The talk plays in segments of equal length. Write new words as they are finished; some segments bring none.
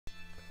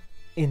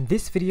In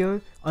this video,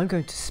 I'm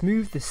going to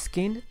smooth the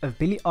skin of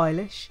Billie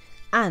Eilish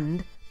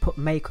and put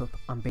makeup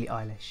on Billie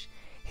Eilish.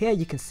 Here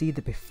you can see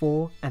the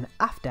before and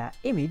after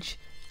image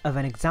of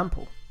an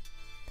example.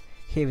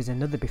 Here is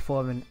another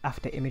before and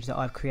after image that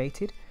I've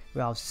created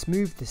where I've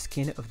smoothed the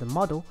skin of the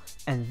model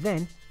and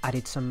then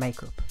added some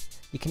makeup.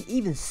 You can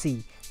even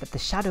see that the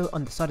shadow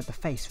on the side of the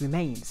face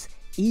remains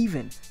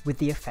even with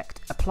the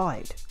effect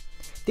applied.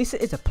 This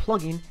is a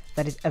plugin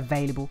that is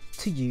available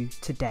to you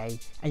today,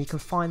 and you can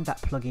find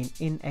that plugin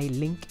in a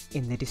link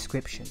in the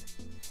description.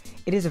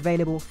 It is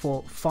available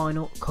for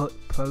Final Cut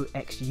Pro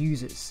X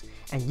users,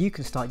 and you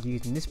can start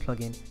using this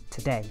plugin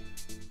today.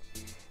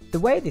 The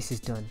way this is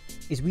done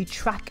is we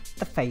track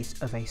the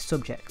face of a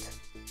subject.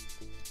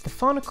 The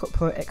Final Cut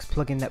Pro X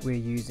plugin that we're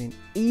using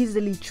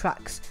easily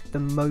tracks the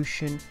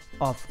motion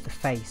of the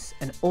face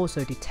and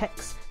also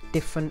detects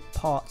different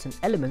parts and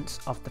elements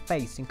of the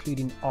face,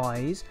 including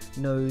eyes,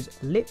 nose,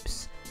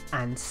 lips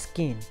and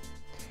skin.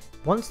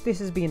 Once this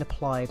has been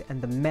applied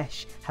and the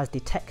mesh has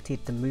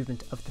detected the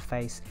movement of the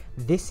face,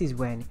 this is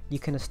when you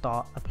can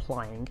start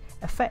applying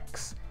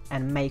effects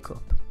and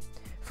makeup.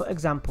 For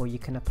example, you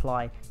can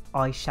apply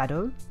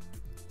eyeshadow,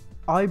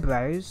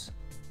 eyebrows,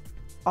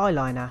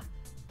 eyeliner,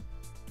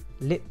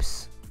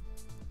 lips,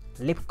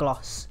 lip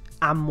gloss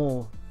and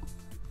more.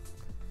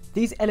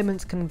 These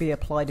elements can be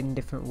applied in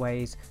different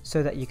ways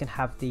so that you can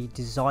have the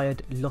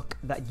desired look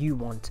that you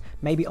want,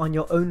 maybe on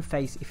your own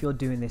face if you're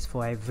doing this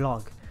for a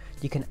vlog.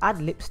 You can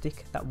add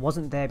lipstick that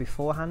wasn't there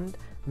beforehand,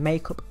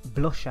 makeup,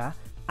 blusher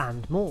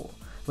and more.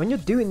 When you're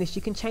doing this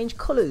you can change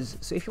colours,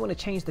 so if you want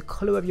to change the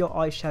colour of your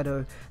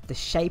eyeshadow, the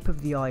shape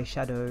of the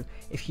eyeshadow,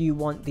 if you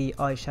want the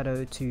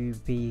eyeshadow to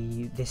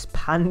be this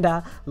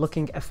panda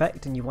looking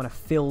effect and you want to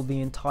fill the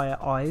entire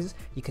eyes,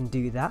 you can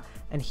do that.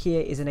 And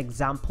here is an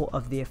example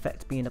of the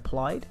effect being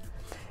applied.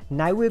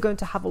 Now we're going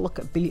to have a look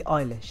at Billie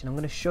Eilish and I'm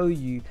going to show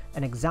you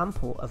an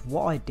example of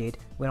what I did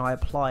when I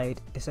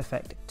applied this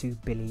effect to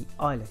Billie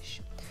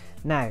Eilish.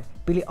 Now,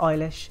 Billie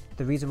Eilish,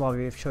 the reason why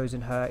we have chosen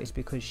her is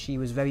because she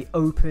was very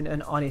open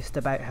and honest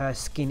about her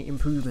skin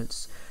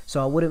improvements.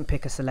 So I wouldn't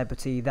pick a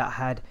celebrity that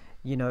had,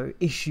 you know,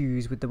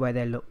 issues with the way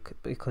they look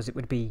because it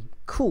would be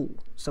cool.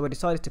 So I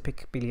decided to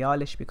pick Billie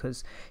Eilish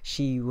because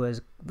she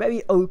was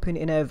very open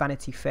in her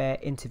Vanity Fair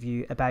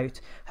interview about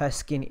her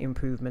skin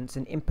improvements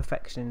and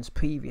imperfections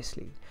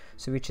previously.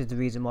 So which is the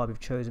reason why we've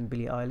chosen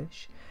Billie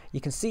Eilish. You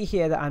can see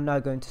here that I'm now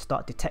going to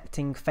start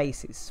detecting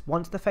faces.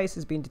 Once the face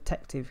has been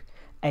detected,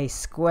 a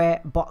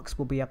square box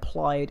will be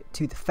applied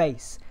to the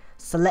face.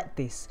 Select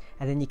this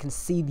and then you can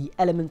see the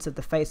elements of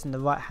the face on the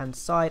right hand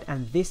side,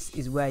 and this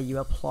is where you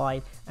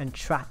apply and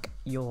track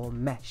your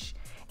mesh.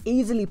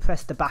 Easily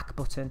press the back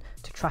button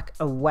to track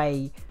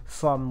away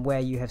from where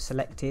you have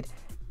selected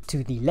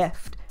to the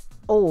left,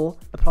 or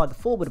apply the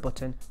forward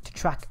button to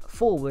track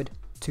forward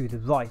to the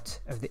right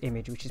of the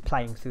image, which is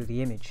playing through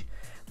the image.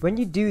 When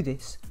you do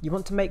this, you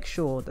want to make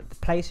sure that the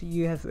place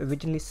you have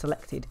originally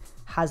selected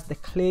has the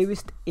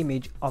clearest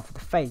image of the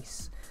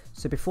face.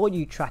 So before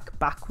you track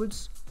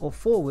backwards or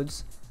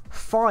forwards,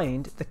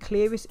 find the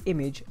clearest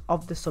image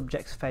of the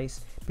subject's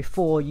face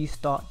before you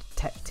start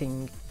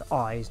detecting the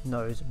eyes,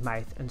 nose,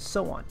 mouth and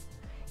so on.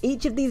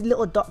 Each of these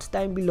little dots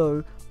down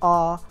below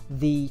are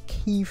the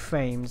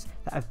keyframes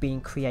that have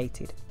been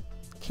created.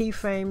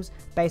 Keyframes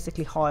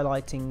basically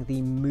highlighting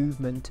the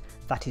movement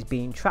that is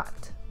being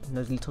tracked. And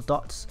those little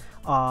dots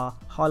are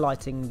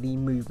highlighting the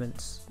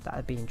movements that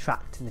are being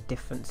tracked and the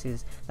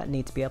differences that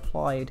need to be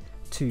applied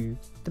to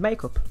the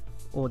makeup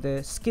or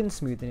the skin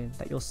smoothing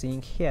that you're seeing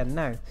here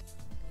now.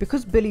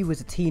 Because Billie was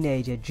a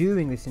teenager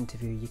during this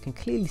interview, you can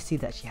clearly see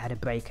that she had a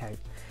breakout.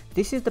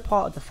 This is the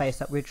part of the face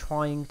that we're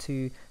trying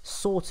to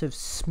sort of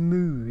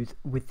smooth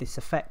with this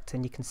effect,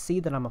 and you can see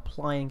that I'm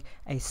applying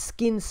a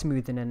skin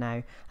smoothener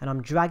now and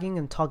I'm dragging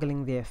and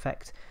toggling the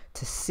effect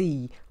to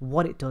see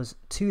what it does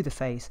to the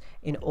face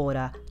in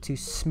order to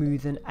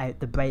smoothen out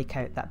the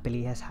breakout that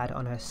Billie has had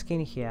on her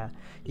skin here.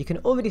 You can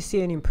already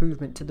see an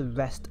improvement to the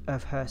rest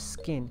of her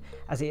skin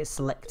as it is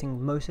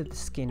selecting most of the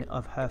skin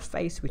of her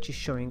face, which is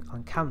showing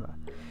on camera.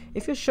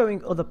 If you're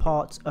showing other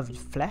parts of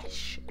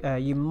flesh,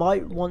 you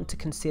might want to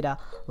consider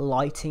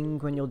lighting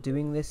when you're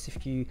doing this.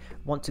 If you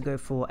want to go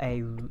for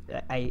a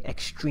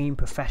extreme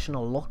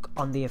professional look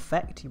on the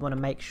effect, you want to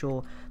make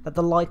sure that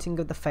the lighting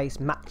of the face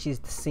matches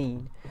the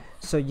scene.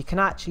 So you can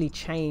actually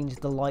change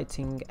the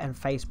lighting and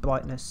face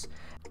brightness.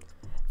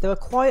 There are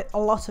quite a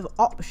lot of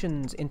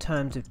options in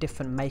terms of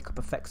different makeup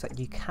effects that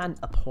you can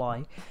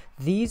apply.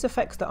 These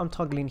effects that I'm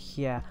toggling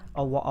here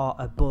are what are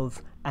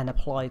above and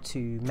apply to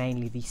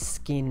mainly the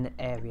skin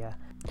area.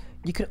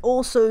 You can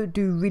also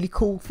do really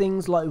cool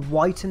things like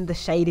whiten the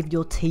shade of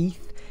your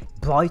teeth,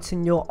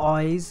 brighten your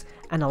eyes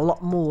and a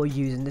lot more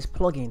using this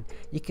plugin.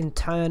 You can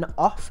turn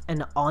off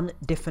and on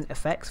different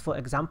effects. For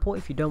example,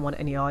 if you don't want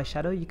any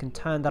eyeshadow, you can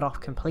turn that off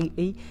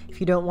completely. If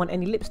you don't want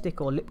any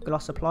lipstick or lip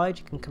gloss applied,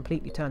 you can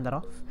completely turn that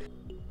off.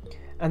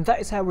 And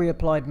that is how we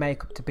applied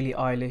makeup to Billie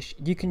Eilish.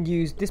 You can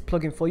use this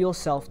plugin for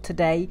yourself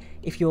today.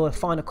 If you're a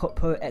Final Cut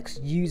Pro X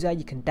user,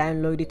 you can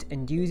download it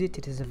and use it.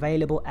 It is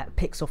available at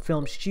Pixel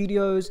Film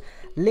Studios.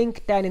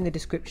 Link down in the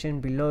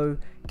description below.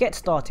 Get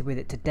started with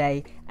it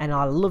today, and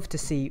I'd love to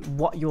see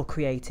what you're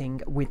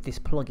creating with this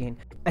plugin.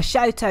 A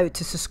shout out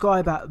to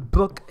subscriber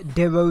Brooke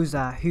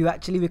DeRosa, who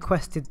actually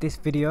requested this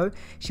video.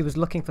 She was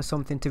looking for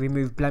something to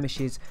remove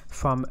blemishes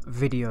from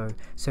video.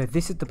 So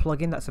this is the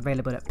plugin that's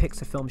available at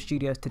Pixel Film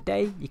Studios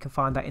today. You can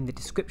find that in the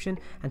description.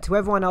 And to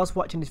everyone else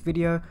watching this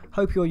video,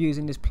 hope you're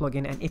using this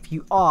plugin, and if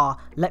you are,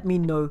 let me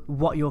know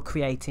what you're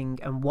creating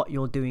and what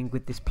you're doing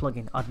with this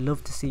plugin. I'd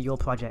love to see your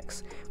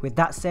projects. With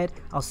that said,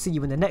 I'll see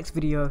you in the next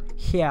video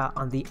here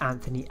on the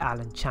Anthony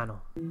Allen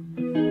channel.